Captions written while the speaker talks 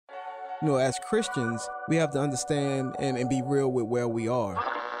As Christians, we have to understand and be real with where we are.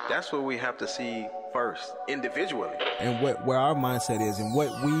 That's what we have to see first, individually. And where our mindset is and what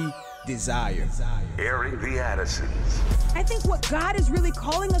we desire. Airing the Addisons. I think what God is really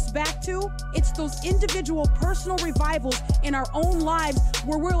calling us back to, it's those individual personal revivals in our own lives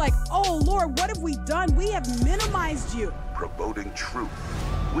where we're like, oh Lord, what have we done? We have minimized you. Promoting truth,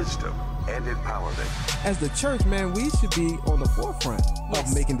 wisdom, and empowerment. As the church, man, we should be on the forefront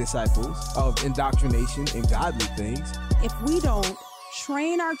of making disciples, of indoctrination and godly things. If we don't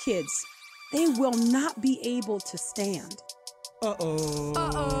train our kids, they will not be able to stand. Airing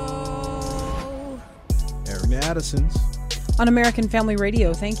the Addisons. On American Family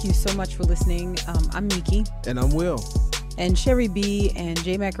Radio, thank you so much for listening. I'm Miki. And I'm Will. And Sherry B and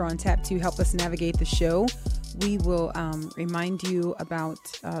J-Mac are on tap to help us navigate the show. We will remind you about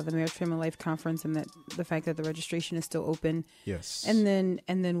the Marriage Family Life Conference and that the fact that the registration is still open. Yes. And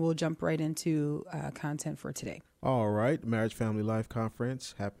then we'll jump right into content for today. All right. Marriage Family Life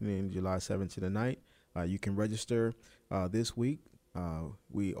Conference happening July 7th to the 9th. You can register this week.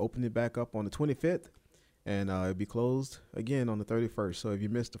 We opened it back up on the 25th. And it'll be closed again on the 31st. So if you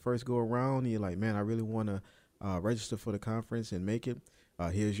missed the first go around and you're like, man, I really want to register for the conference and make it,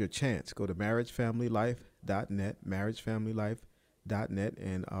 here's your chance. Go to marriagefamilylife.net, marriagefamilylife.net,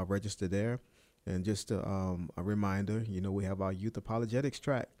 and register there. And just a reminder, we have our youth apologetics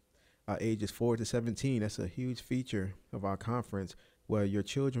track, ages 4 to 17. That's a huge feature of our conference where your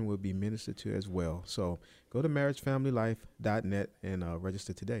children will be ministered to as well. So go to marriagefamilylife.net and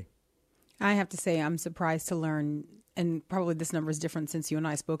register today. I have to say I'm surprised to learn, and probably this number is different since you and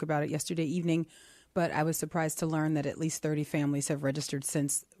I spoke about it yesterday evening, but I was surprised to learn that at least 30 families have registered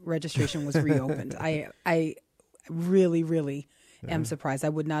since registration was reopened. I really am surprised. I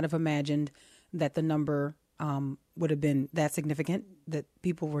would not have imagined that the number would have been that significant, that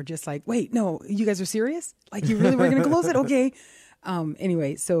people were just like, wait, no, you guys are serious? Like, you really were going to close it? Okay.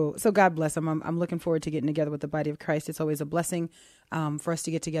 Anyway, so God bless them. I'm looking forward to getting together with the body of Christ. It's always a blessing for us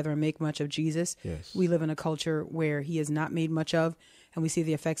to get together and make much of Jesus. Yes. We live in a culture where he is not made much of, and we see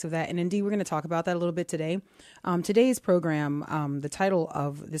the effects of that. And indeed, we're going to talk about that a little bit today. Today's program, the title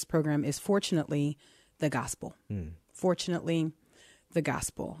of this program is Fortunately, the Gospel. Fortunately, the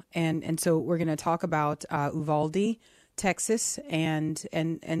Gospel. And so we're going to talk about Uvalde, Texas, and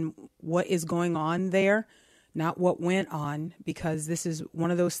what is going on there. Not what went on, because this is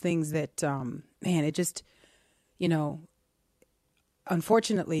one of those things that, it just,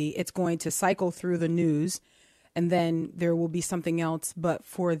 unfortunately, it's going to cycle through the news, and then there will be something else. But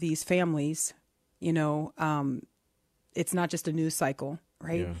for these families, it's not just a news cycle,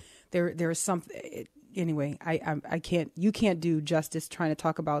 right? Yeah. There's something. Anyway, I can't. You can't do justice trying to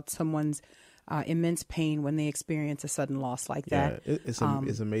talk about someone's immense pain when they experience a sudden loss like that. It's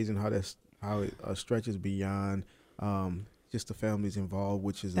amazing how it stretches beyond just the families involved,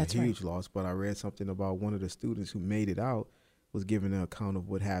 which is a huge loss. But I read something about one of the students who made it out was giving an account of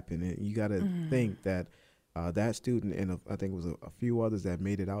what happened. And you got to think that that student and I think it was a few others that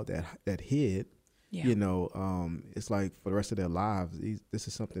made it out that hid, it's like for the rest of their lives, this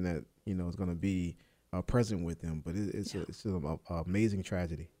is something that, is going to be present with them. But it's an amazing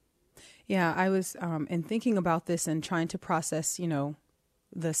tragedy. Yeah, I was in thinking about this and trying to process,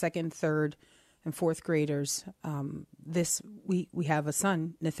 the second, third, and fourth graders. We have a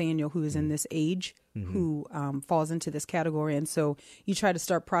son, Nathaniel, who is in this age, who falls into this category, and so you try to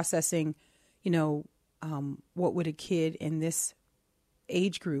start processing, what would a kid in this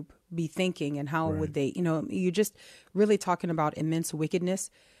age group be thinking, and how would they, you're just really talking about immense wickedness,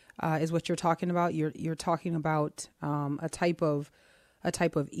 is what you're talking about. You're talking about a type of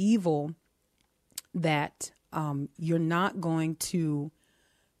evil that you're not going to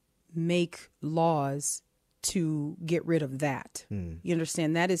make laws to get rid of that. You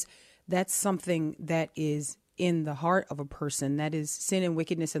understand? That's something that is in the heart of a person. That is sin and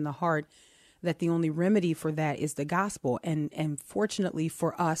wickedness in the heart, that the only remedy for that is the gospel. And fortunately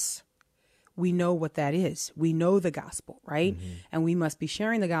for us, we know what that is. We know the gospel, right? And we must be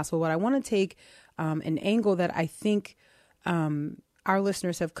sharing the gospel. But I want to take an angle that I think our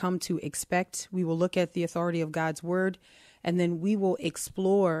listeners have come to expect. We will look at the authority of God's word, and then we will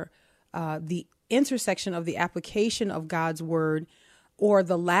explore the intersection of the application of God's word, or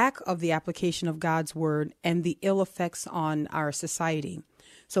the lack of the application of God's word, and the ill effects on our society.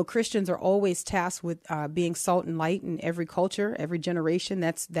 So Christians are always tasked with being salt and light in every culture, every generation.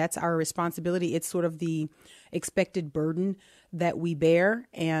 That's our responsibility. It's sort of the expected burden that we bear,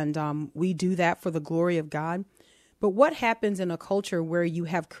 and we do that for the glory of God. But what happens in a culture where you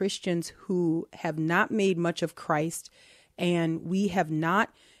have Christians who have not made much of Christ, and we have not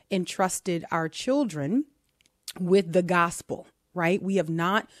entrusted our children with the gospel, right? We have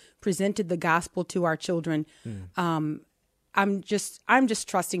not presented the gospel to our children. I'm just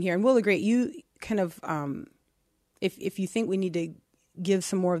trusting here, and we'll agree. You kind of, if you think we need to give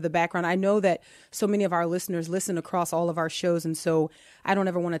some more of the background, I know that so many of our listeners listen across all of our shows, and so I don't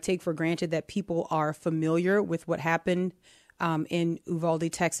ever want to take for granted that people are familiar with what happened in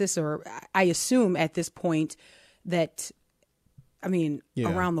Uvalde, Texas, or I assume at this point that,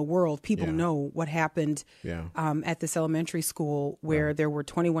 around the world, people know what happened at this elementary school where there were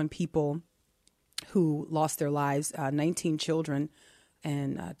 21 people who lost their lives, 19 children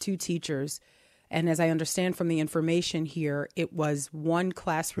and 2 teachers. And as I understand from the information here, it was one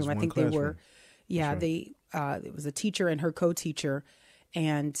classroom. I think they were, it was a teacher and her co-teacher.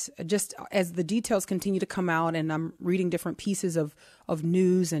 And just as the details continue to come out, and I'm reading different pieces of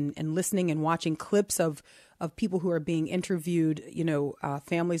news and listening and watching clips of people who are being interviewed,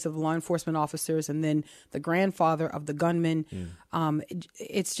 families of law enforcement officers, and then the grandfather of the gunman.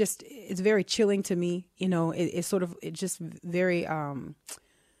 It's very chilling to me. It's just very,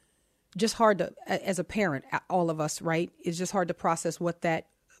 just hard to, as a parent, all of us, right? It's just hard to process what that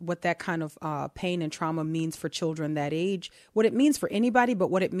kind of pain and trauma means for children that age, what it means for anybody, but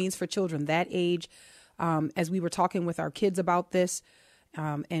what it means for children that age. As we were talking with our kids about this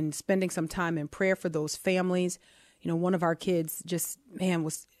and spending some time in prayer for those families, one of our kids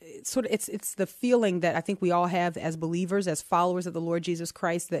was sort of, it's the feeling that I think we all have as believers, as followers of the Lord Jesus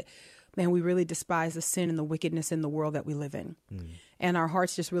Christ, that, man, we really despise the sin and the wickedness in the world that we live in. And our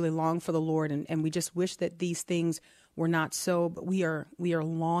hearts just really long for the Lord. And we just wish that these things were not so, but we are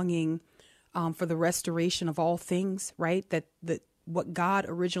longing for the restoration of all things, right? That what God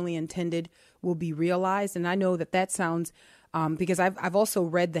originally intended will be realized. And I know that sounds, because I've also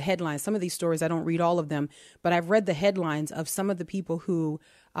read the headlines. Some of these stories, I don't read all of them, but I've read the headlines of some of the people who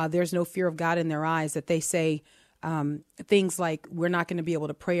there's no fear of God in their eyes, that they say things like, we're not going to be able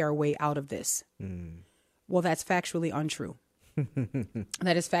to pray our way out of this. Well, that's factually untrue.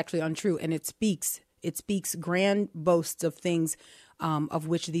 That is factually untrue. And it speaks grand boasts of things of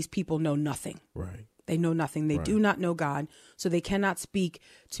which these people know nothing. Right. They know nothing. They do not know God. So they cannot speak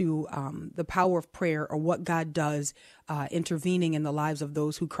to the power of prayer or what God does intervening in the lives of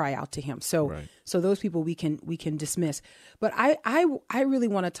those who cry out to him. So those people we can dismiss. But I really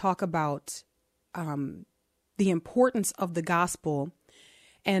want to talk about the importance of the gospel.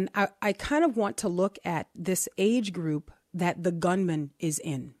 And I kind of want to look at this age group that the gunman is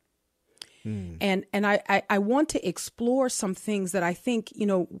in. And I want to explore some things that I think,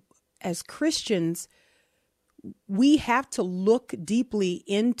 as Christians, we have to look deeply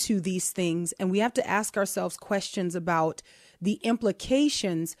into these things, and we have to ask ourselves questions about the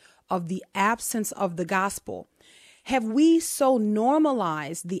implications of the absence of the gospel. Have we so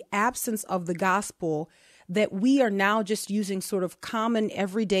normalized the absence of the gospel that we are now just using sort of common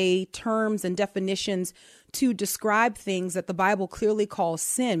everyday terms and definitions to describe things that the Bible clearly calls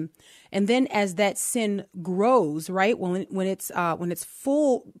sin? And then as that sin grows, right, when it's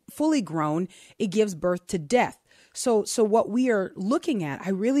fully grown, it gives birth to death. So what we are looking at, I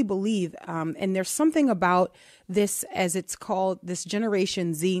really believe, and there's something about this, as it's called, this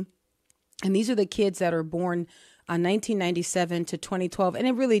Generation Z, and these are the kids that are born 1997 to 2012. And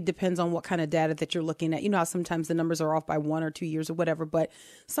it really depends on what kind of data that you're looking at. You know how sometimes the numbers are off by 1 or 2 years or whatever, but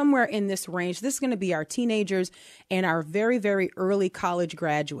somewhere in this range. This is going to be our teenagers and our very, very early college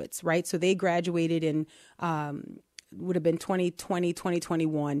graduates, right? So they graduated in, would have been 2020,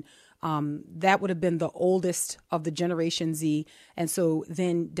 2021. That would have been the oldest of the Generation Z. And so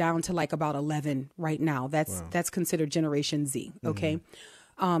then down to like about 11 right now. That's considered Generation Z. Okay.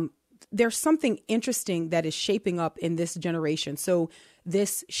 There's something interesting that is shaping up in this generation. So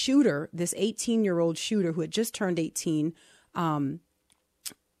this shooter, this 18-year-old shooter who had just turned 18,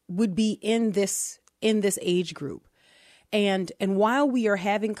 would be in this age group. And while we are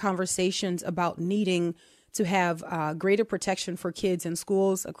having conversations about needing to have greater protection for kids in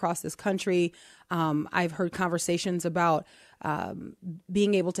schools across this country, I've heard conversations about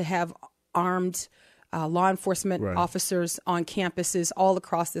being able to have armed law enforcement officers on campuses all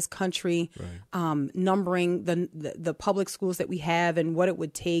across this country, numbering the public schools that we have and what it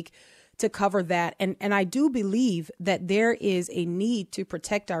would take to cover that. And I do believe that there is a need to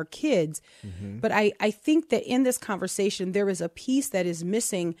protect our kids. But I think that in this conversation, there is a piece that is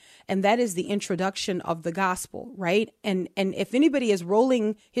missing, and that is the introduction of the gospel, right? And if anybody is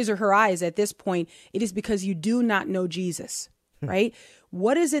rolling his or her eyes at this point, it is because you do not know Jesus, right?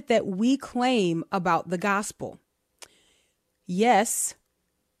 What is it that we claim about the gospel? Yes,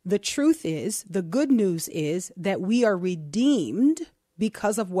 the truth is, the good news is that we are redeemed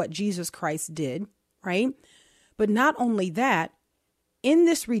because of what Jesus Christ did, right? But not only that, in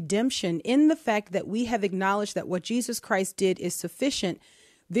this redemption, in the fact that we have acknowledged that what Jesus Christ did is sufficient,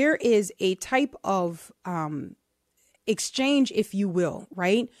 there is a type of exchange, if you will,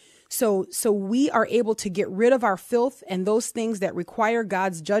 right? So we are able to get rid of our filth and those things that require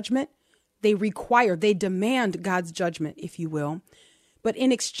God's judgment. They demand God's judgment, if you will. But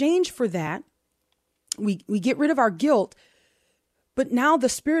in exchange for that, we get rid of our guilt. But now the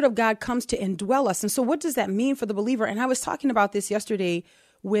Spirit of God comes to indwell us. And so what does that mean for the believer? And I was talking about this yesterday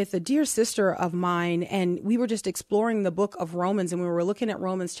with a dear sister of mine, and we were just exploring the book of Romans, and we were looking at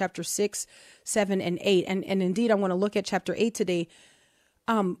Romans chapter 6, 7, and 8. And indeed, I want to look at chapter 8 today.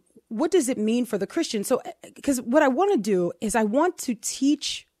 What does it mean for the Christian? So, because what I want to do is I want to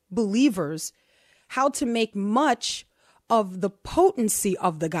teach believers how to make much of the potency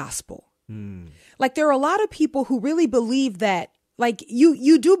of the gospel. Like, there are a lot of people who really believe that, like,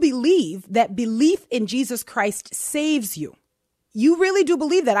 you do believe that belief in Jesus Christ saves you. You really do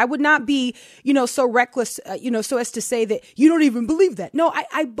believe that. I would not be, so reckless, so as to say that you don't even believe that. No,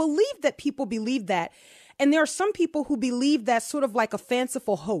 I believe that people believe that. And there are some people who believe that's sort of like a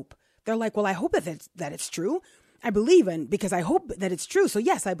fanciful hope. They're like, well, I hope that it's true. I believe in because I hope that it's true. So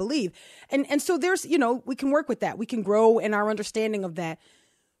yes, I believe. And so there's, we can work with that. We can grow in our understanding of that.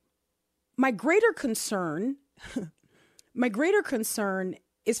 My greater concern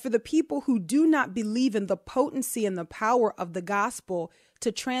is for the people who do not believe in the potency and the power of the gospel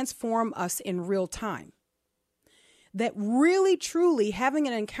to transform us in real time. That really, truly having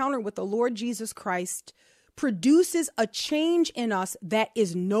an encounter with the Lord Jesus Christ produces a change in us that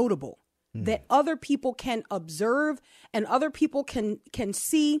is notable, that other people can observe and other people can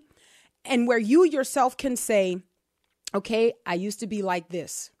see, and where you yourself can say, okay, I used to be like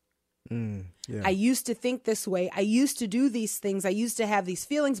this. I used to think this way. I used to do these things. I used to have these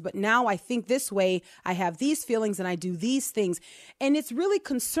feelings, but now I think this way. I have these feelings and I do these things. And it's really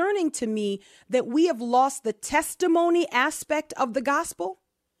concerning to me that we have lost the testimony aspect of the gospel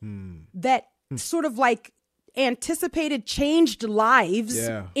that sort of like anticipated changed lives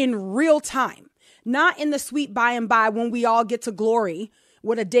in real time, not in the sweet by and by when we all get to glory.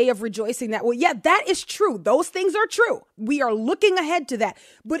 What a day of rejoicing that. Well, yeah, that is true. Those things are true. We are looking ahead to that.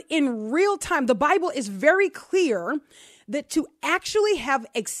 But in real time, the Bible is very clear that to actually have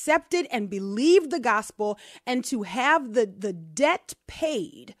accepted and believed the gospel and to have the debt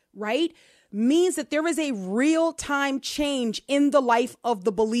paid, right, means that there is a real time change in the life of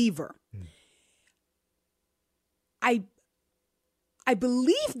the believer. I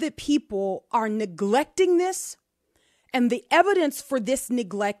believe that people are neglecting this. And the evidence for this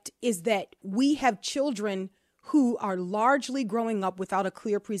neglect is that we have children who are largely growing up without a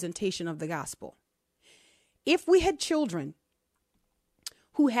clear presentation of the gospel. If we had children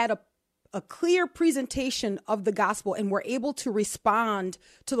who had a clear presentation of the gospel and were able to respond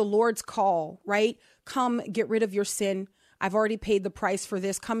to the Lord's call, right? Come, get rid of your sin. I've already paid the price for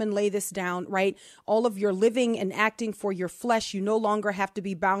this. Come and lay this down, right? All of your living and acting for your flesh, you no longer have to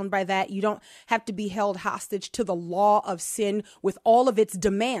be bound by that. You don't have to be held hostage to the law of sin with all of its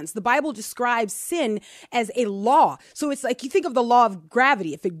demands. The Bible describes sin as a law. So it's like you think of the law of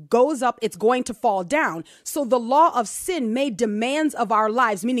gravity. If it goes up, it's going to fall down. So the law of sin made demands of our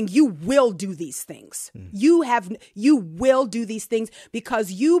lives, meaning you will do these things. You will do these things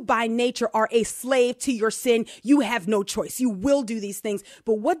because you by nature are a slave to your sin. You have no choice. You will do these things.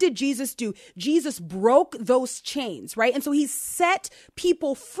 But what did Jesus do? Jesus broke those chains, right? And so he set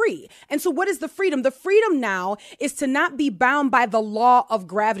people free. And so what is the freedom? The freedom now is to not be bound by the law of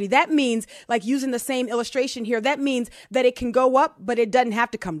gravity. That means, like using the same illustration here, that means that it can go up, but it doesn't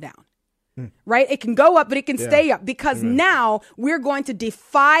have to come down. Right? It can go up, but it can stay up because now we're going to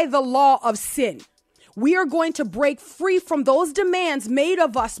defy the law of sin. We are going to break free from those demands made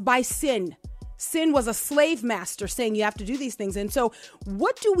of us by sin. Sin was a slave master saying you have to do these things. And so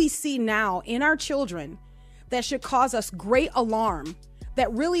what do we see now in our children that should cause us great alarm,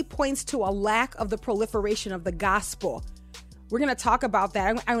 that really points to a lack of the proliferation of the gospel? We're going to talk about that.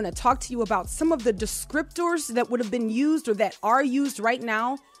 I'm going to talk to you about some of the descriptors that would have been used or that are used right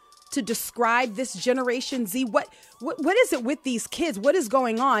now to describe this Generation Z. What is it with these kids? What is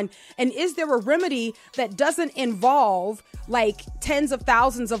going on? And is there a remedy that doesn't involve like tens of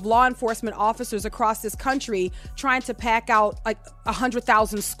thousands of law enforcement officers across this country trying to pack out like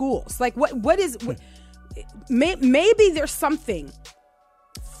 100,000 schools? Like maybe there's something.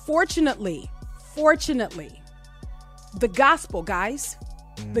 Fortunately, the gospel, guys,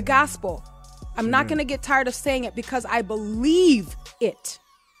 the gospel. I'm not going to get tired of saying it because I believe it.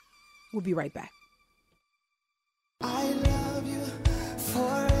 We'll be right back. I love you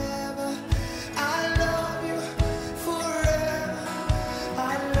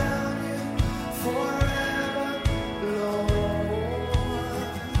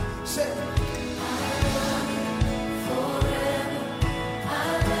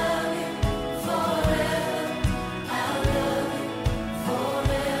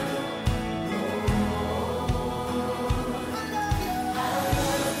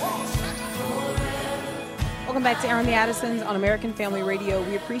Welcome back to Airing the Addisons on American Family Radio.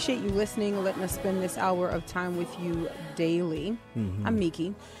 We appreciate you listening, letting us spend this hour of time with you daily. I'm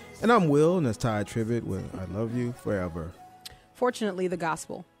Miki. And I'm Will, and that's Ty Tribbett with I Love You Forever. Fortunately, the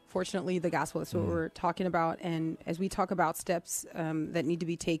gospel. That's what we're talking about. And as we talk about steps that need to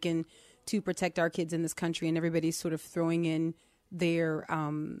be taken to protect our kids in this country, and everybody's sort of throwing in their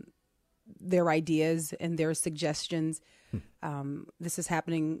ideas and their suggestions, this is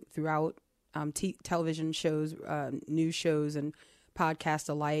happening throughout television shows, news shows, and podcasts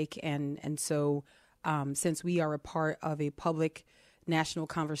alike. And so since we are a part of a public national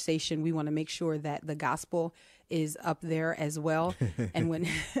conversation, we want to make sure that the gospel is up there as well. And when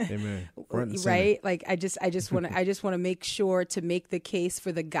Amen. Right, like I just want to make sure to make the case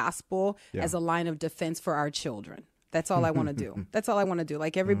for the gospel as a line of defense for our children. That's all I want to do. That's all I want to do.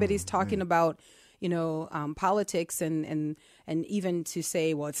 Like everybody's talking about, politics and even to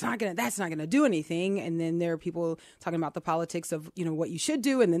say, well, that's not gonna do anything. And then there are people talking about the politics of, what you should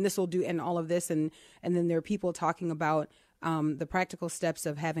do, and then this will do, and all of this, and then there are people talking about the practical steps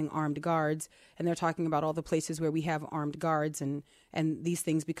of having armed guards, and they're talking about all the places where we have armed guards, and these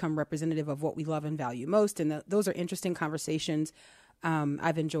things become representative of what we love and value most. And those are interesting conversations.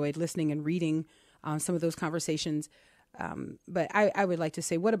 I've enjoyed listening and reading some of those conversations. But I would like to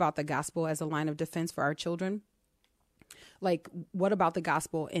say, what about the gospel as a line of defense for our children? Like, what about the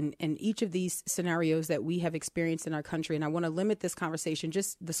gospel in each of these scenarios that we have experienced in our country? And I want to limit this conversation,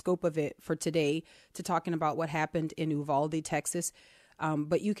 just the scope of it for today, to talking about what happened in Uvalde, Texas.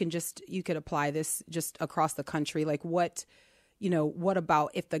 But you could apply this just across the country. Like what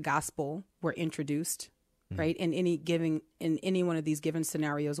about if the gospel were introduced, right? In any one of these given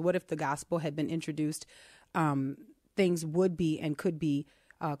scenarios, what if the gospel had been introduced? Things would be and could be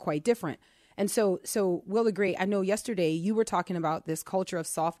quite different. And so we'll agree. I know yesterday you were talking about this culture of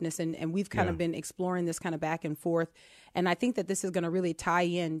softness, and we've kind of been exploring this kind of back and forth. And I think that this is going to really tie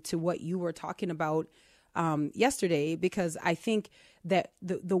in to what you were talking about yesterday, because I think that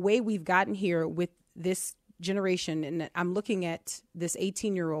the way we've gotten here with this generation, and I'm looking at this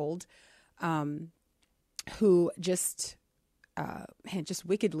 18-year-old who just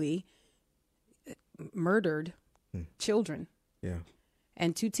wickedly murdered children. Yeah.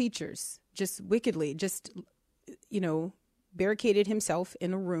 And 2 teachers just wickedly, barricaded himself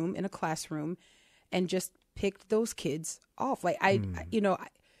in a room, in a classroom, and just picked those kids off. Like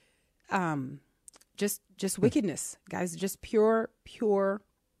just wickedness, guys, just pure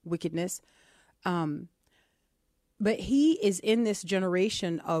wickedness. But he is in this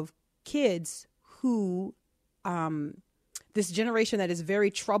generation of kids who, this generation that is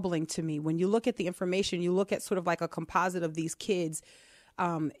very troubling to me. When you look at the information, you look at sort of like a composite of these kids.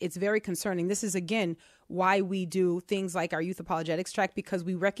 It's very concerning. This is, again, why we do things like our youth apologetics track, because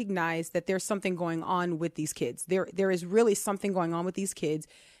we recognize that there's something going on with these kids. There is really something going on with these kids,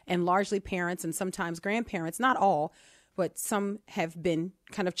 and largely parents and sometimes grandparents, not all, but some have been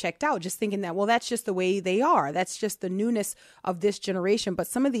kind of checked out, just thinking that, well, that's just the way they are. That's just the newness of this generation. But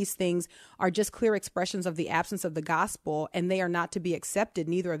some of these things are just clear expressions of the absence of the gospel, and they are not to be accepted.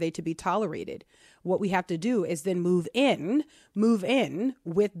 Neither are they to be tolerated. What we have to do is then move in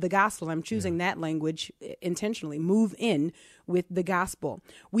with the gospel. I'm choosing that language intentionally. Move in with the gospel.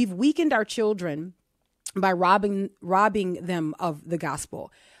 We've weakened our children by robbing them of the gospel.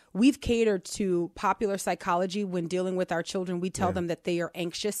 We've catered to popular psychology when dealing with our children. We tell them that they are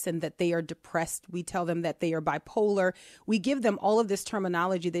anxious and that they are depressed. We tell them that they are bipolar. We give them all of this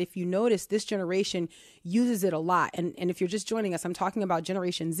terminology that, if you notice, this generation uses it a lot. And if you're just joining us, I'm talking about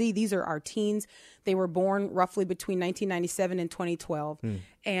Generation Z. These are our teens. They were born roughly between 1997 and 2012.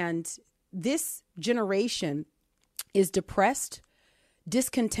 And this generation is depressed,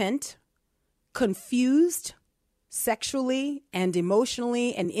 discontent, confused, sexually and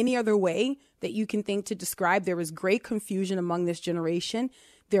emotionally and any other way that you can think to describe. There is great confusion among this generation.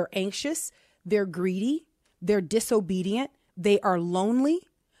 They're anxious, they're greedy, they're disobedient, they are lonely,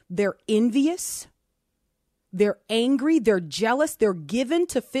 they're envious, they're angry, they're jealous, they're given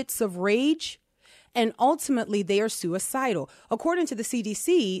to fits of rage, and ultimately they are suicidal. According to the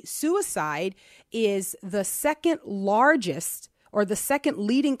CDC, suicide is the second largest or the second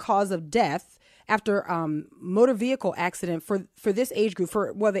leading cause of death after motor vehicle accident for this age group,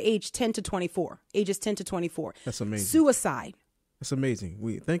 the age 10 to 24, ages 10 to 24. That's amazing. Suicide. That's amazing.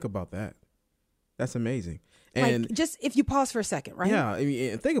 We think about that. That's amazing. And like, just if you pause for a second, right? Yeah, I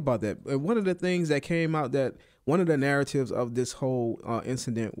mean, think about that. One of the things that came out, that one of the narratives of this whole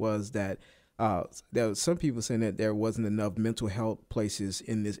incident was that there was some people saying that there wasn't enough mental health places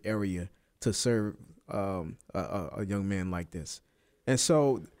in this area to serve a young man like this. And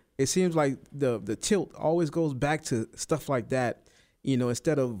so it seems like the tilt always goes back to stuff like that,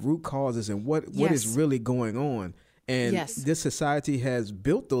 instead of root causes and what is really going on. And this society has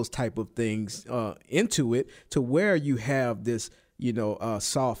built those type of things into it to where you have this,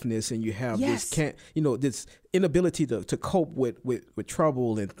 softness, and you have this inability to cope with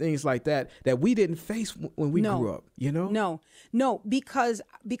trouble and things like that we didn't face when we grew up, No, because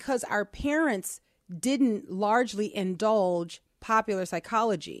our parents didn't largely indulge popular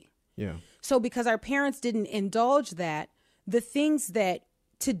psychology. Yeah. So because our parents didn't indulge that, the things that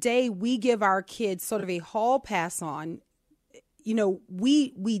today we give our kids sort of a hall pass on,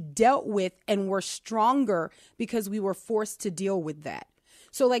 we dealt with and were stronger because we were forced to deal with that.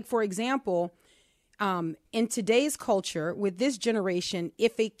 So like, for example, in today's culture with this generation,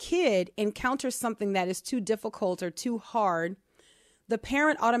 if a kid encounters something that is too difficult or too hard, the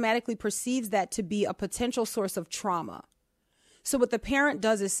parent automatically perceives that to be a potential source of trauma. So what the parent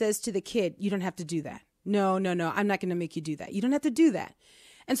does is says to the kid, you don't have to do that. No, I'm not going to make you do that. You don't have to do that.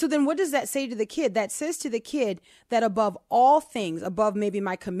 And so then what does that say to the kid? That says to the kid that above all things, above maybe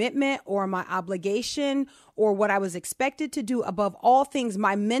my commitment or my obligation or what I was expected to do, above all things,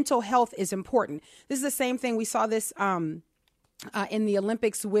 my mental health is important. This is the same thing. We saw this in the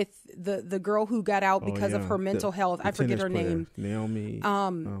Olympics with the girl who got out because of her mental health. I forget her name. Naomi.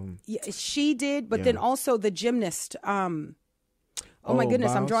 She did, but then also the gymnast. Oh my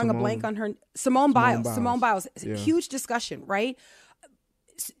goodness, I'm drawing a blank on her. Simone Biles. Yeah. Huge discussion, right?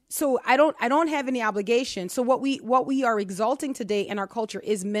 So I don't have any obligation. So what we are exalting today in our culture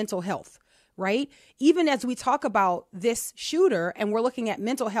is mental health, right? Even as we talk about this shooter and we're looking at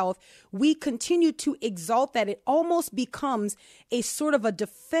mental health, we continue to exalt that. It almost becomes a sort of a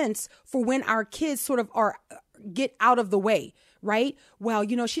defense for when our kids sort of get out of the way, right? Well,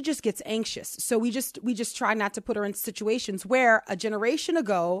 she just gets anxious. So we just try not to put her in situations where a generation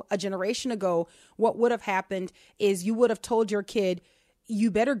ago, what would have happened is you would have told your kid, you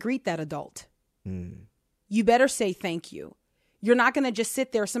better greet that adult. You better say thank you. You're not going to just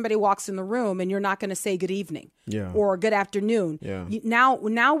sit there. Somebody walks in the room and you're not going to say good evening or good afternoon. Yeah.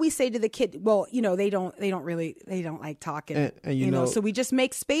 Now we say to the kid, well, they don't like talking, and so we just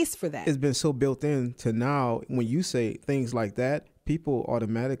make space for that. It's been so built in to now when you say things like that, people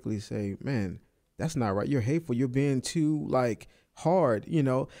automatically say, man, that's not right. You're hateful. You're being too hard,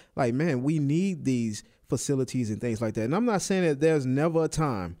 man, we need these facilities and things like that. And I'm not saying that there's never a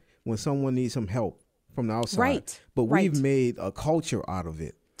time when someone needs some help from the outside, right? But we've made a culture out of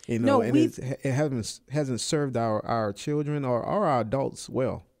it, and it hasn't served our children or our adults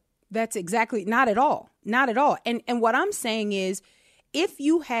well. That's exactly not at all. And what I'm saying is, if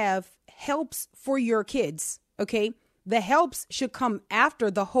you have helps for your kids, okay, the helps should come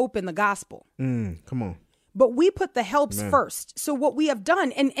after the hope and the gospel. Come on. But we put the helps first. So what we have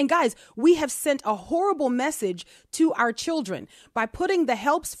done, and guys, we have sent a horrible message to our children by putting the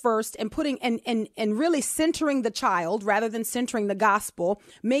helps first and putting and really centering the child rather than centering the gospel,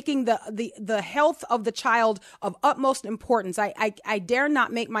 making the health of the child of utmost importance. I dare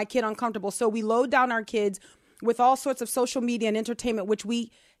not make my kid uncomfortable. So we load down our kids with all sorts of social media and entertainment, which we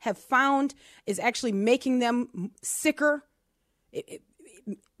have found is actually making them sicker,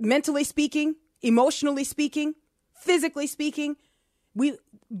 mentally speaking, emotionally speaking, physically speaking.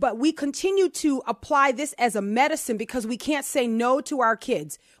 But we continue to apply this as a medicine because we can't say no to our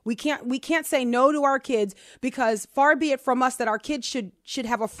kids. We can't say no to our kids because far be it from us that our kids should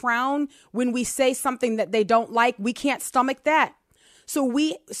have a frown when we say something that they don't like. We can't stomach that.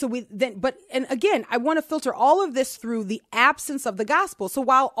 And again, I want to filter all of this through the absence of the gospel. So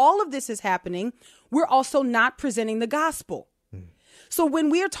while all of this is happening, we're also not presenting the gospel. So when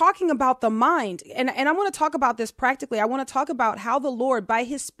we are talking about the mind, and I want to talk about this practically, I want to talk about how the Lord, by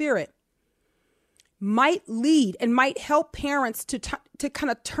his Spirit, might lead and might help parents to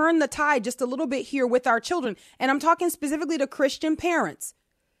kind of turn the tide just a little bit here with our children. And I'm talking specifically to Christian parents,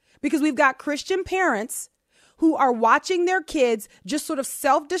 because we've got Christian parents who are watching their kids just sort of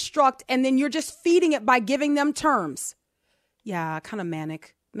self-destruct, and then you're just feeding it by giving them terms. Yeah, kind of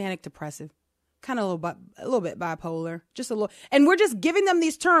manic depressive. Kind of a little bit bipolar, just a little. And we're just giving them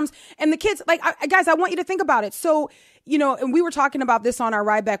these terms. And the kids, guys, I want you to think about it. So, and we were talking about this on our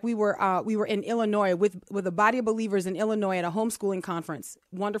ride back. We were in Illinois with a body of believers in Illinois at a homeschooling conference.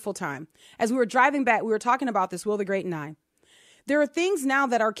 Wonderful time. As we were driving back, we were talking about this, Will the Great and I. There are things now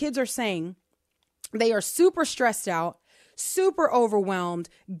that our kids are saying. They are super stressed out, super overwhelmed,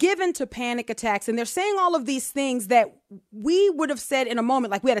 given to panic attacks. And they're saying all of these things that we would have said in a moment,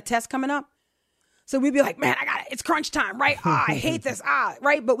 like we had a test coming up. So we'd be like, man, it's crunch time, right? I hate this,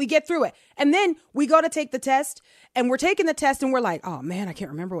 right? But we get through it. And then we go to take the test, and we're taking the test, and we're like, oh, man, I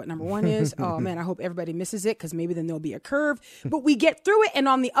can't remember what number 1 is. Oh, man, I hope everybody misses it, because maybe then there'll be a curve. But we get through it, and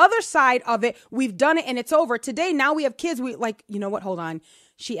on the other side of it, we've done it, and it's over. Today, now we have kids. We like, you know what? Hold on.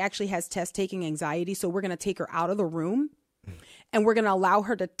 She actually has test-taking anxiety, so we're going to take her out of the room. And we're going to allow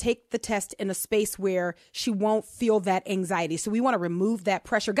her to take the test in a space where she won't feel that anxiety. So we want to remove that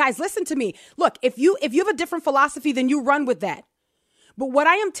pressure. Guys, listen to me. Look, if you have a different philosophy, then you run with that. But what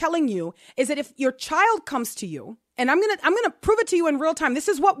I am telling you is that if your child comes to you, and I'm going to prove it to you in real time. This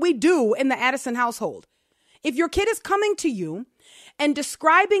is what we do in the Addison household. If your kid is coming to you and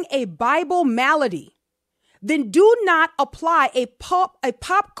describing a Bible malady, then do not apply a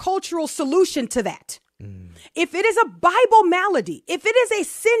pop cultural solution to that. If it is a Bible malady, if it is a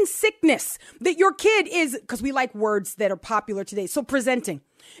sin sickness that your kid is, because we like words that are popular today, so presenting.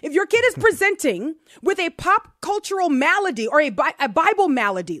 If your kid is presenting with a pop cultural malady or a Bible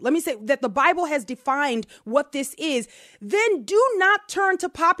malady, let me say that the Bible has defined what this is, then do not turn to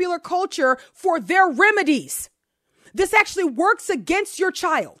popular culture for their remedies. This actually works against your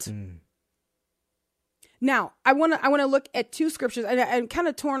child. Now, I want to look at 2 scriptures, and I'm kind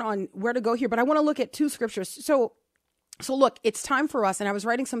of torn on where to go here, but I want to look at 2 scriptures. So look, it's time for us, and I was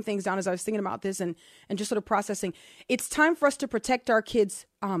writing some things down as I was thinking about this and just sort of processing. It's time for us to protect our kids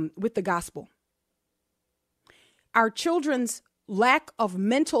with the gospel. Our children's lack of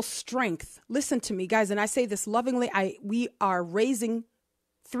mental strength, listen to me, guys, and I say this lovingly, we are raising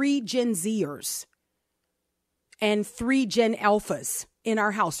 3 Gen Zers and 3 Gen Alphas in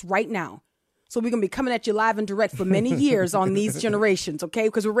our house right now. So we're going to be coming at you live and direct for many years on these generations, okay?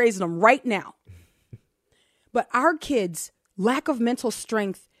 Because we're raising them right now. But our kids' lack of mental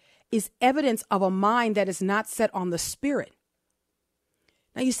strength is evidence of a mind that is not set on the Spirit.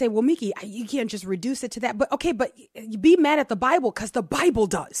 Now you say, well, Miki, you can't just reduce it to that. But okay, but you be mad at the Bible because the Bible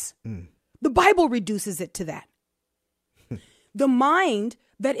does. The Bible reduces it to that. The mind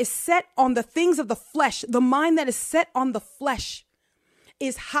that is set on the things of the flesh, the mind that is set on the flesh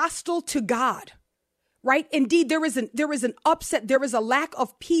is hostile to God, right? Indeed, there is an upset. There is a lack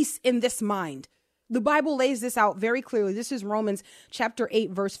of peace in this mind. The Bible lays this out very clearly. This is Romans chapter 8,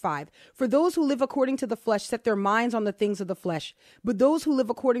 verse 5. For those who live according to the flesh set their minds on the things of the flesh, but those who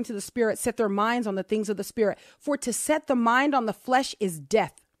live according to the Spirit set their minds on the things of the Spirit. For to set the mind on the flesh is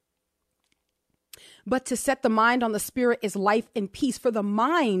death, but to set the mind on the Spirit is life and peace. For the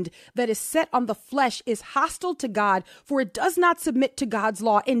mind that is set on the flesh is hostile to God, for it does not submit to God's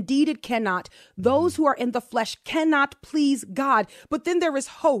law. Indeed, it cannot. Those who are in the flesh cannot please God. But then there is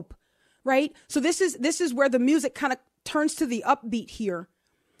hope, right? So this is where the music kind of turns to the upbeat here.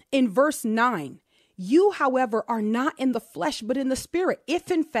 In verse 9, you, however, are not in the flesh, but in the Spirit,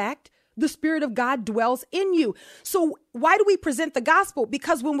 if in fact the Spirit of God dwells in you. So why do we present the gospel?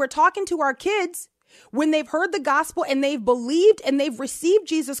 Because when we're talking to our kids, when they've heard the gospel and they've believed and they've received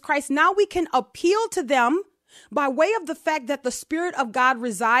Jesus Christ, now we can appeal to them by way of the fact that the Spirit of God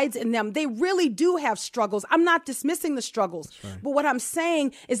resides in them. They really do have struggles. I'm not dismissing the struggles, right. But what I'm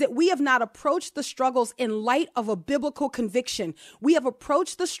saying is that we have not approached the struggles in light of a biblical conviction. We have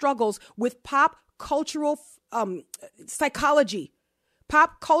approached the struggles with pop cultural psychology,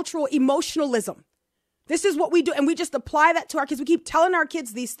 pop cultural emotionalism. This is what we do. And we just apply that to our kids. We keep telling our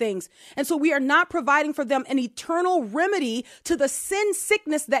kids these things. And so we are not providing for them an eternal remedy to the sin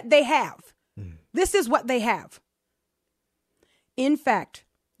sickness that they have. This is what they have. In fact,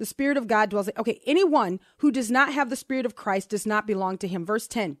 the Spirit of God dwells. Okay, anyone who does not have the Spirit of Christ does not belong to him. Verse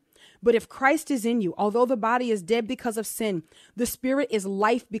 10. But if Christ is in you, although the body is dead because of sin, the Spirit is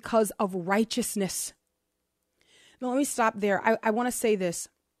life because of righteousness. Now, let me stop there. I want to say this.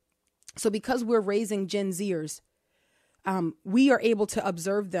 So because we're raising Gen Zers, we are able to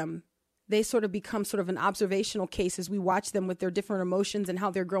observe them. They sort of become sort of an observational case as we watch them with their different emotions and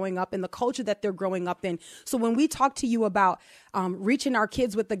how they're growing up and the culture that they're growing up in. So when we talk to you about reaching our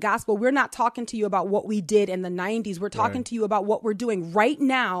kids with the gospel, we're not talking to you about what we did in the 90s. We're talking to you about what we're doing right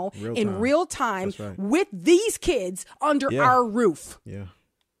now in real time with these kids under our roof. Yeah.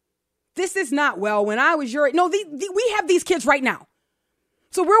 This is not, well, when I was your age. No, we have these kids right now.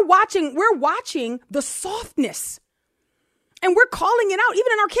 So we're watching the softness. And we're calling it out,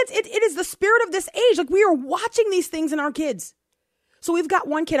 even in our kids. It is the spirit of this age. Like, we are watching these things in our kids. So we've got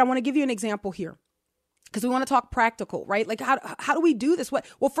one kid. I want to give you an example here because we want to talk practical, right? Like, how do we do this?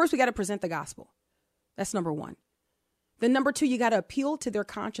 Well, first we got to present the gospel. That's number one. Then number two, you got to appeal to their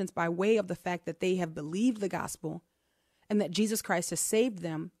conscience by way of the fact that they have believed the gospel and that Jesus Christ has saved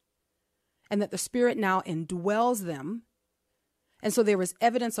them and that the Spirit now indwells them. And so there is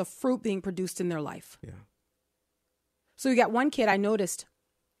evidence of fruit being produced in their life. Yeah. So we got one kid I noticed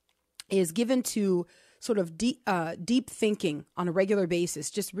is given to sort of deep thinking on a regular basis,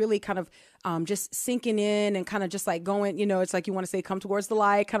 just really kind of just sinking in and kind of just like going, it's like you want to say come towards the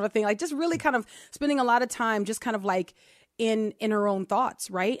light kind of a thing, like just really kind of spending a lot of time just kind of like in her own thoughts,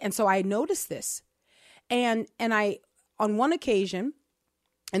 right? And so I noticed this. And I, on one occasion,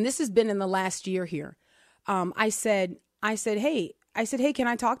 and this has been in the last year here, I said, hey, can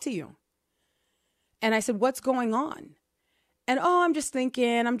I talk to you? And I said, what's going on? And, I'm just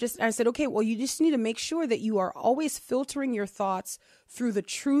thinking, I said, okay, well, you just need to make sure that you are always filtering your thoughts through the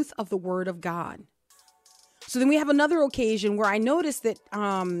truth of the word of God. So then we have another occasion where I noticed that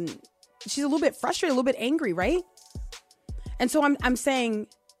she's a little bit frustrated, a little bit angry, right? And so I'm saying,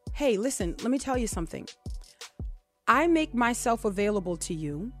 hey, listen, let me tell you something. I make myself available to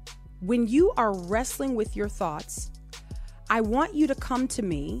you. When you are wrestling with your thoughts, I want you to come to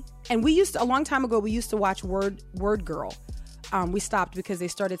me. And a long time ago, we used to watch Word Girl. We stopped because they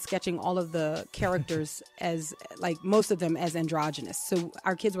started sketching all of the characters as, like, most of them as androgynous. So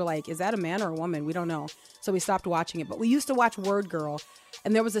our kids were like, is that a man or a woman? We don't know. So we stopped watching it. But we used to watch Word Girl.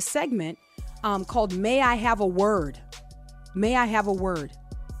 And there was a segment called May I Have a Word? May I Have a Word?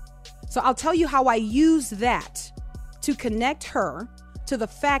 So I'll tell you how I use that to connect her to the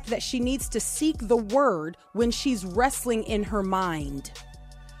fact that she needs to seek the word when she's wrestling in her mind.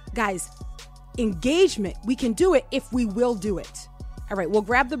 Guys, engagement, we can do it if we will do it. All right, we'll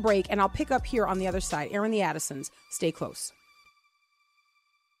grab the break and I'll pick up here on the other side. Aaron the Addisons, stay close.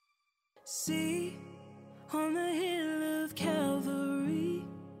 See, on the hill of Calvary,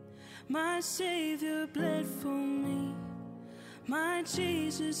 my Savior bled for me. My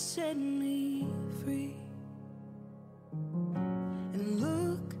Jesus set me free. And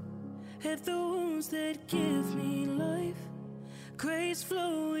look at the wounds that give me life, grace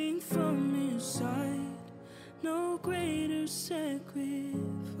flowing from his side, no greater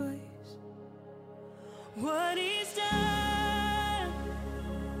sacrifice. What he's done,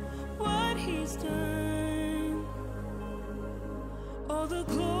 what he's done, all the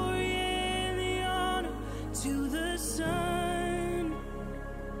glory and the honor to the Son.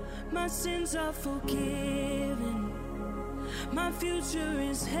 My sins are forgiven, my future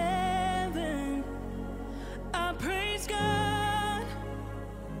is heaven. I praise God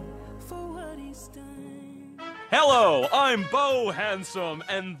for what he's done. Hello, I'm Bo Handsome,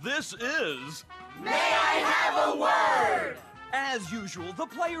 and this is... May I Have a Word? As usual, the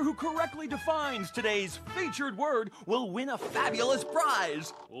player who correctly defines today's featured word will win a fabulous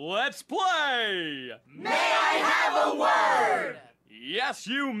prize. Let's play! May I Have a Word? Yes,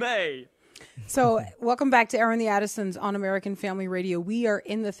 you may. So welcome back to Aaron the Addisons on American Family Radio. We are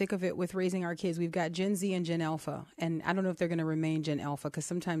in the thick of it with raising our kids. We've got Gen Z and Gen Alpha. And I don't know if they're going to remain Gen Alpha because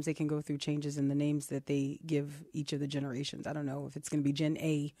sometimes they can go through changes in the names that they give each of the generations. I don't know if it's going to be Gen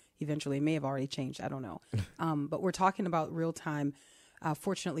A eventually. It may have already changed. I don't know. But we're talking about real time.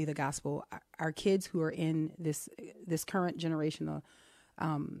 Fortunately, the gospel. Our kids who are in this current generation, the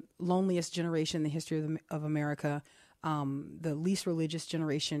loneliest generation in the history of America, the least religious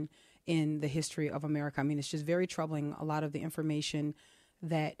generation in the history of America. I mean, it's just very troubling. A lot of the information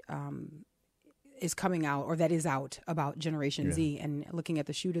that is coming out or that is out about Generation Z, and looking at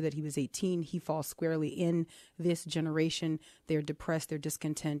the shooter that he was 18, he falls squarely in this generation. They're depressed, they're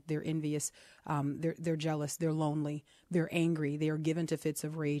discontent, they're envious, they're jealous, they're lonely, they're angry, they are given to fits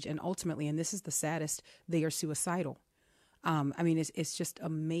of rage, and ultimately, and this is the saddest, they are suicidal. I mean, it's just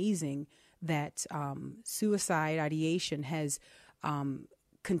amazing that suicide ideation has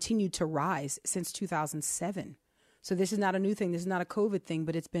continued to rise since 2007. So this is not a new thing. This is not a COVID thing,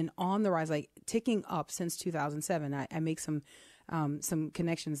 but it's been on the rise, like ticking up since 2007. I make some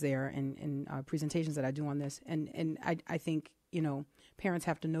connections there and presentations that I do on this. And I think, parents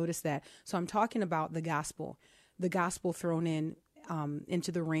have to notice that. So I'm talking about the gospel thrown in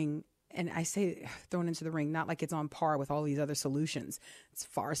into the ring. And I say thrown into the ring, not like it's on par with all these other solutions. It's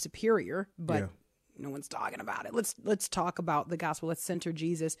far superior, but no one's talking about it. Let's talk about the gospel. Let's center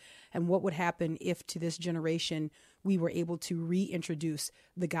Jesus and what would happen if to this generation we were able to reintroduce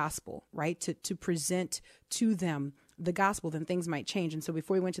the gospel, right? To present to them the gospel, then things might change. And so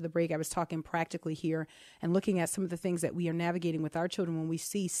before we went to the break, I was talking practically here and looking at some of the things that we are navigating with our children when we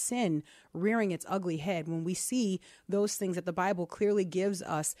see sin rearing its ugly head, when we see those things that the Bible clearly gives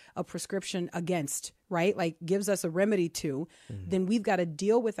us a prescription against, right? Like gives us a remedy to, then we've got to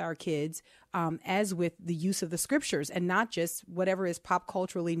deal with our kids as with the use of the scriptures and not just whatever is pop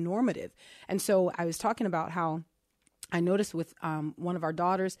culturally normative. And so I was talking about how I noticed with one of our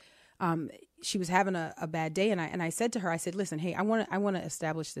daughters, she was having a bad day, and I said to her, I said, listen, hey, I want to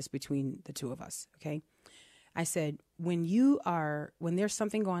establish this between the two of us, okay? I said, when there's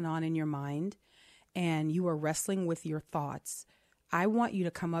something going on in your mind and you are wrestling with your thoughts, I want you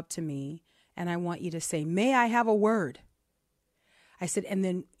to come up to me and I want you to say, may I have a word? I said, and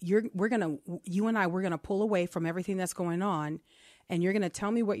then you and I, we're going to pull away from everything that's going on, and you're going to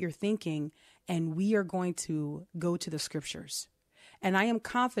tell me what you're thinking, and we are going to go to the scriptures. And I am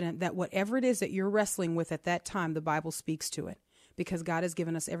confident that whatever it is that you're wrestling with at that time, the Bible speaks to it, because God has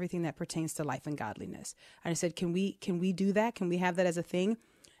given us everything that pertains to life and godliness. And I said, can we do that? Can we have that as a thing?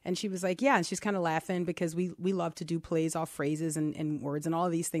 And she was like, yeah. And she's kind of laughing because we love to do plays off phrases and words and all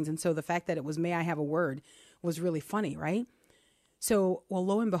of these things. And so the fact that it was, may I have a word, was really funny, right? So, well,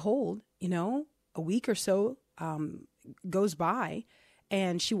 lo and behold, a week or so goes by,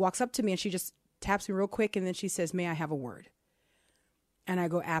 and she walks up to me and she just taps me real quick. And then she says, may I have a word? And I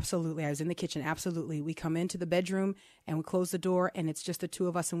go, absolutely. I was in the kitchen. Absolutely. We come into the bedroom and we close the door, and it's just the two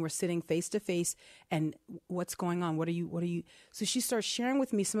of us, and we're sitting face to face. And what's going on? What are you? So she starts sharing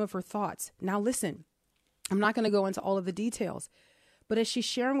with me some of her thoughts. Now, listen, I'm not going to go into all of the details, but as she's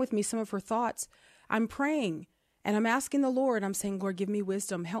sharing with me some of her thoughts, I'm praying. And I'm asking the Lord, I'm saying, Lord, give me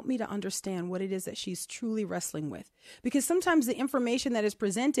wisdom. Help me to understand what it is that she's truly wrestling with. Because sometimes the information that is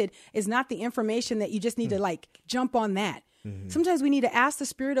presented is not the information that you just need to jump on that. Mm-hmm. Sometimes we need to ask the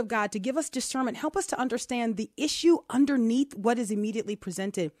Spirit of God to give us discernment, help us to understand the issue underneath what is immediately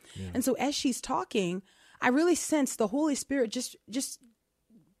presented. Yeah. And so as she's talking, I really sense the Holy Spirit just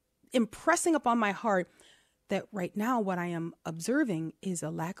impressing upon my heart that right now what I am observing is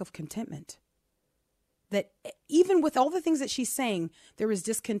a lack of contentment. That even with all the things that she's saying, there is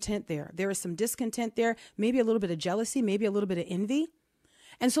discontent there. There is some discontent there, maybe a little bit of jealousy, maybe a little bit of envy.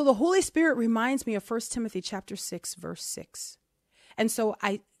 And so the Holy Spirit reminds me of 1 Timothy chapter 6, verse 6. And so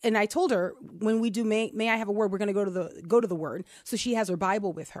I told her, when we do may I have a word, we're going to go to the word. So she has her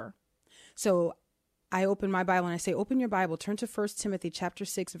Bible with her. So I open my Bible and I say, open your Bible, turn to 1 Timothy chapter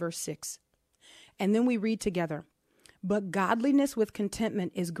 6, verse 6. And then we read together. But godliness with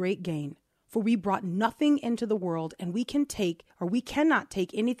contentment is great gain. For we brought nothing into the world, and we cannot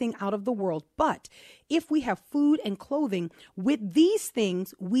take anything out of the world. But if we have food and clothing, with these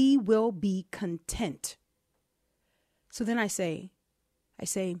things we will be content. So then I say,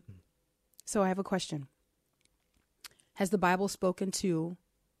 so I have a question. Has the Bible spoken to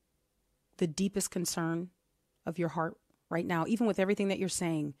the deepest concern of your heart right now, even with everything that you're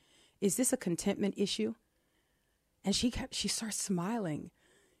saying? Is this a contentment issue? And she starts smiling.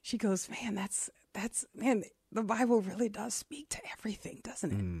 She goes, man, man, the Bible really does speak to everything,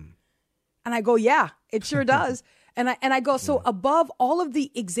 doesn't it? Mm. And I go, yeah, it sure does. And I go, so above all of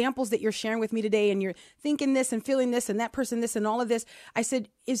the examples that you're sharing with me today, and you're thinking this and feeling this and that person this and all of this, I said,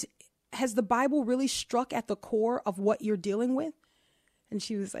 has the Bible really struck at the core of what you're dealing with? And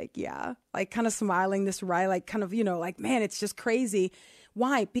she was like, yeah, kind of smiling this right, kind of, man, it's just crazy.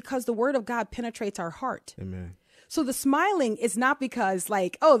 Why? Because the word of God penetrates our heart. Amen. So the smiling is not because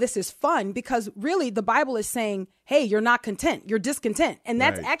oh, this is fun, because really the Bible is saying, hey, you're not content, you're discontent. And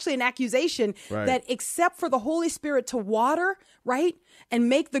that's actually an accusation that except for the Holy Spirit to water, right, and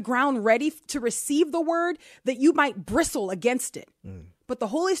make the ground ready to receive the word, that you might bristle against it. Mm. But the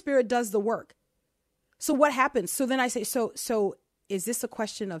Holy Spirit does the work. So what happens? So then I say, so is this a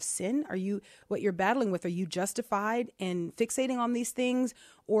question of sin? What you're battling with, are you justified in fixating on these things?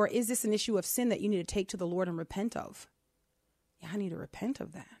 Or is this an issue of sin that you need to take to the Lord and repent of? Yeah, I need to repent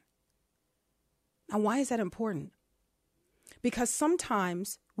of that. Now, why is that important? Because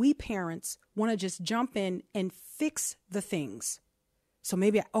sometimes we parents want to just jump in and fix the things. So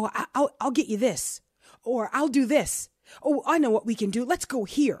maybe, I'll get you this, or I'll do this. Oh, I know what we can do. Let's go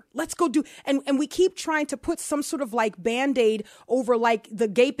here. Let's go do. And we keep trying to put some sort of Band-Aid over the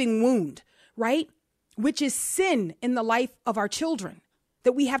gaping wound, right? Which is sin in the life of our children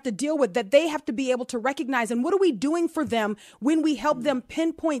that we have to deal with, that they have to be able to recognize. And what are we doing for them when we help them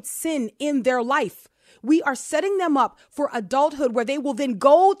pinpoint sin in their life? We are setting them up for adulthood, where they will then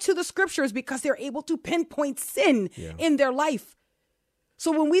go to the scriptures because they're able to pinpoint sin in their life.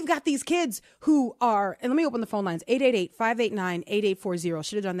 So when we've got these kids who are, and let me open the phone lines, 888-589-8840.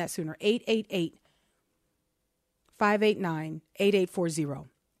 Should have done that sooner. 888-589-8840.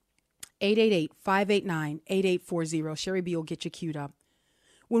 888-589-8840. Sherry B will get you queued up.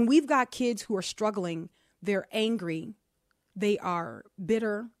 When we've got kids who are struggling, they're angry, they are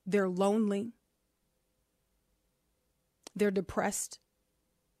bitter, they're lonely, they're depressed,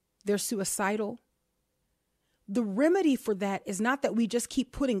 they're suicidal. The remedy for that is not that we just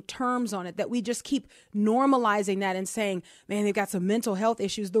keep putting terms on it, that we just keep normalizing that and saying, man, they've got some mental health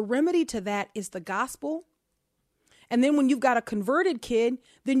issues. The remedy to that is the gospel And then when you've got a converted kid,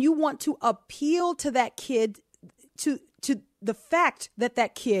 then you want to appeal to that kid, to the fact that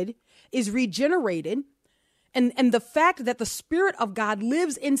that kid is regenerated, and the fact that the Spirit of God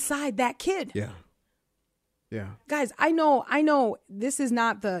lives inside that kid. Yeah. Yeah. Guys, I know this is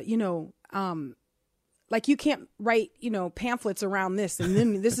not the, like you can't write, pamphlets around this. And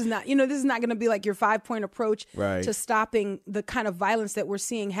then this is not going to be like your 5-point approach to stopping the kind of violence that we're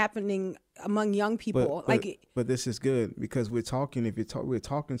seeing happening among young people. But this is good because we're talking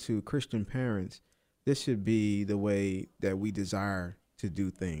to Christian parents. This should be the way that we desire to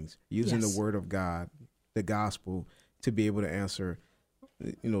do things, using the word of God, the gospel, to be able to answer,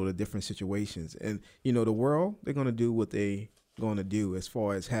 the different situations. And, the world, they're going to do what they going to do as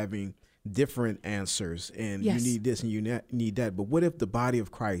far as having different answers. And you need this and you need that. But what if the body of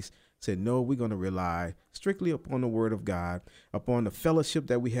Christ said, no, we're going to rely strictly upon the word of God, upon the fellowship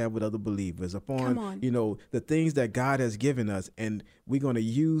that we have with other believers, upon, the things that God has given us. And we're going to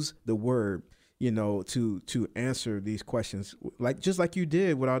use the word, to answer these questions, just like you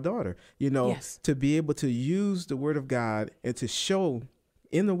did with our daughter, to be able to use the word of God and to show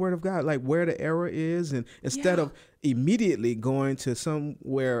in the word of God, like where the error is. And instead of immediately going to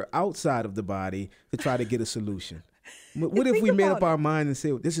somewhere outside of the body to try to get a solution. What if we made up our mind and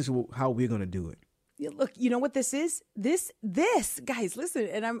said, this is how we're going to do it? Look, you know what this is? This guys, listen,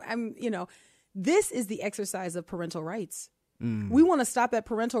 and this is the exercise of parental rights. We want to stop at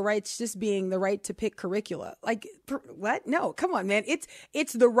parental rights just being the right to pick curricula. Like, what? No, come on, man.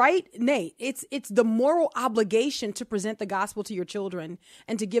 It's the right, Nate. It's the moral obligation to present the gospel to your children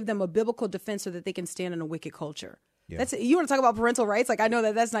and to give them a biblical defense so that they can stand in a wicked culture. Yeah. You want to talk about parental rights? Like, I know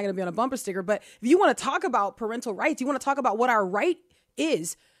that's not going to be on a bumper sticker, but if you want to talk about parental rights, you want to talk about what our right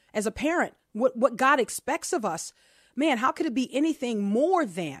is as a parent, what God expects of us, man, how could it be anything more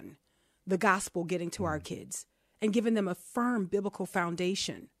than the gospel getting to our kids and giving them a firm biblical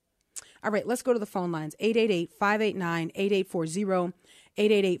foundation? All right, let's go to the phone lines. 888-589-8840,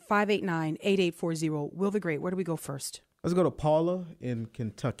 888-589-8840. Will the Great, where do we go first? Let's go to Paula in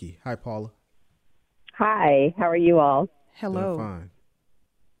Kentucky. Hi, Paula. Hi, how are you all? Hello. Doing fine.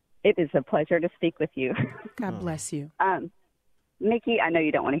 It is a pleasure to speak with you. God bless you. Nikki, I know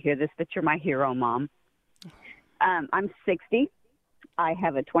you don't want to hear this, but you're my hero, Mom. I'm 60. I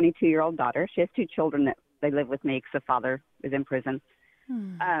have a 22-year-old daughter. She has 2 children that they live with me because the father is in prison.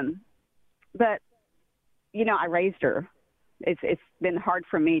 But, I raised her. It's been hard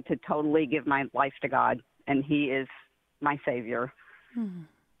for me to totally give my life to God, and he is my Savior,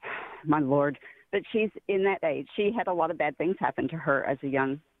 my Lord. But she's in that age. She had a lot of bad things happen to her as a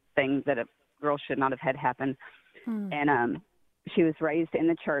young thing that a girl should not have had happen. And she was raised in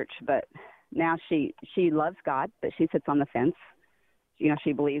the church, but now she loves God, but she sits on the fence.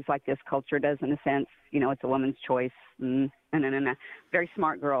 She believes like this culture does in a sense. It's a woman's choice. And very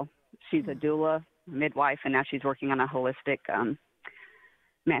smart girl. She's a doula, midwife, and now she's working on a holistic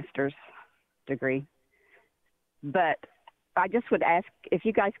master's degree. But I just would ask if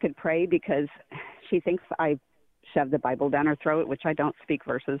you guys could pray because she thinks I shove the Bible down her throat, which I don't speak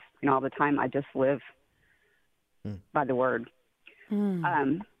verses, all the time. I just live by the word.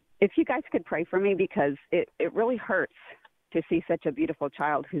 If you guys could pray for me because it really hurts to see such a beautiful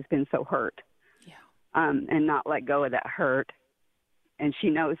child who's been so hurt and not let go of that hurt. And she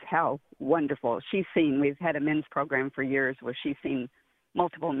knows how wonderful. We've had a men's program for years where she's seen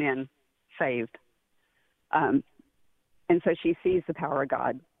multiple men saved. And so she sees the power of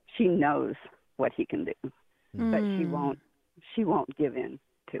God. She knows what he can do, but she won't give in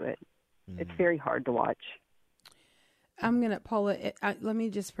to it. It's very hard to watch. Paula, let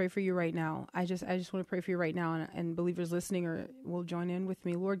me just pray for you right now. I just want to pray for you right now, and believers listening will join in with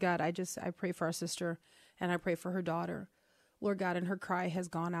me. Lord God, I pray for our sister, and I pray for her daughter. Lord God, and her cry has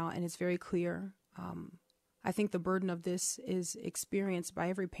gone out, and it's very clear. I think the burden of this is experienced by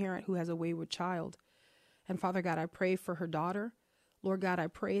every parent who has a wayward child. And Father God, I pray for her daughter. Lord God, I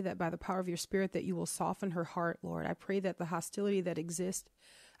pray that by the power of your Spirit that you will soften her heart, Lord. I pray that the hostility that exists,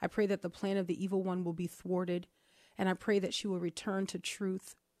 I pray that the plan of the evil one will be thwarted. And I pray that she will return to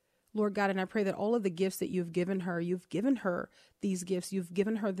truth, Lord God. And I pray that all of the gifts that you've given her these gifts. You've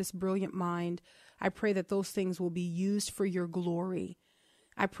given her this brilliant mind. I pray that those things will be used for your glory.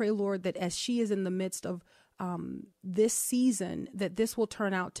 I pray, Lord, that as she is in the midst of this season, that this will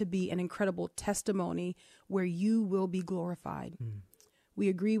turn out to be an incredible testimony where you will be glorified. We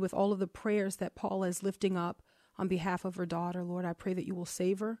agree with all of the prayers that Paula is lifting up on behalf of her daughter. Lord, I pray that you will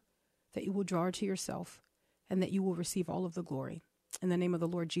save her, that you will draw her to yourself, and that you will receive all of the glory. In the name of the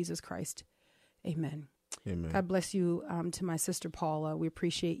Lord Jesus Christ, amen. Amen. God bless you to my sister Paula. We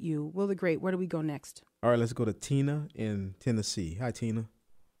appreciate you. Will the Great, where do we go next? All right, let's go to Tina in Tennessee. Hi, Tina.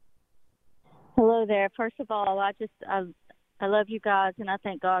 Hello there. First of all, I love you guys, and I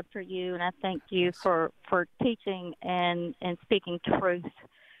thank God for you, and I thank you for teaching and speaking truth.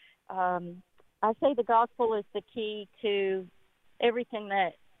 I say the gospel is the key to everything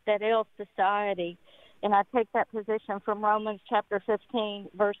that ails society, and I take that position from Romans chapter 15,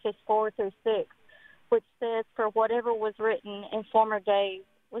 verses 4 through 6, which says, "For whatever was written in former days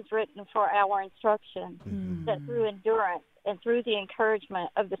was written for our instruction, that through endurance and through the encouragement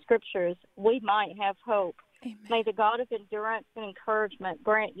of the Scriptures we might have hope. Amen. May the God of endurance and encouragement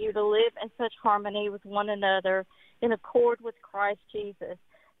grant you to live in such harmony with one another in accord with Christ Jesus,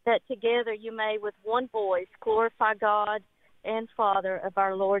 that together you may with one voice glorify God and Father of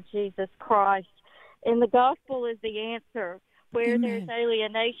our Lord Jesus Christ." And the gospel is the answer. Where Amen. There's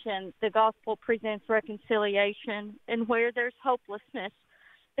alienation, the gospel presents reconciliation. And where there's hopelessness,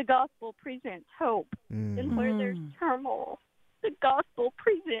 the gospel presents hope. And where there's turmoil, the gospel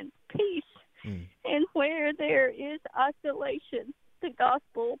presents peace. And where there is isolation, the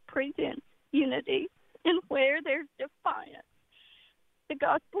gospel presents unity. And where there's defiance, the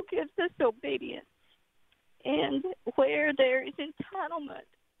gospel gives us obedience. And where there is entitlement,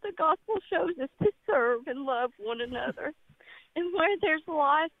 the gospel shows us to serve and love one another. And where there's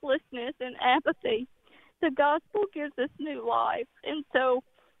lifelessness and apathy, the gospel gives us new life. And so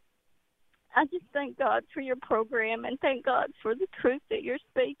I just thank God for your program and thank God for the truth that you're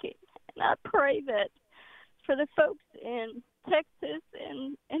speaking. And I pray that for the folks in Texas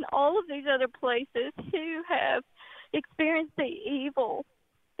and all of these other places who have experienced the evil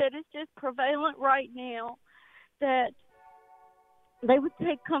that is just prevalent right now, that they would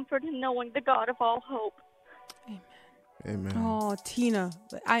take comfort in knowing the God of all hope. Amen. Oh, Tina,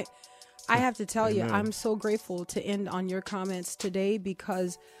 I have to tell you, I'm so grateful to end on your comments today,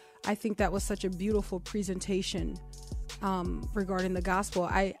 because I think that was such a beautiful presentation regarding the gospel.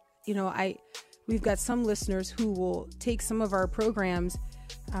 We've got some listeners who will take some of our programs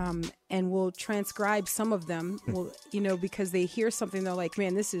and will transcribe some of them, because they hear something, they're like,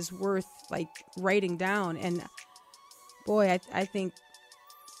 man, this is worth like writing down. And boy, I think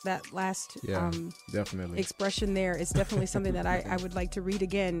that last definitely expression there is definitely something that I would like to read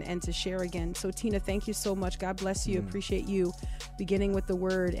again and to share again. So Tina, thank you so much. God bless you. Appreciate you beginning with the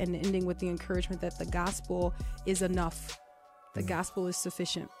word and ending with the encouragement that the gospel is enough. The gospel is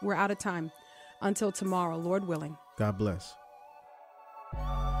sufficient. We're out of time. Until tomorrow, Lord willing. God bless.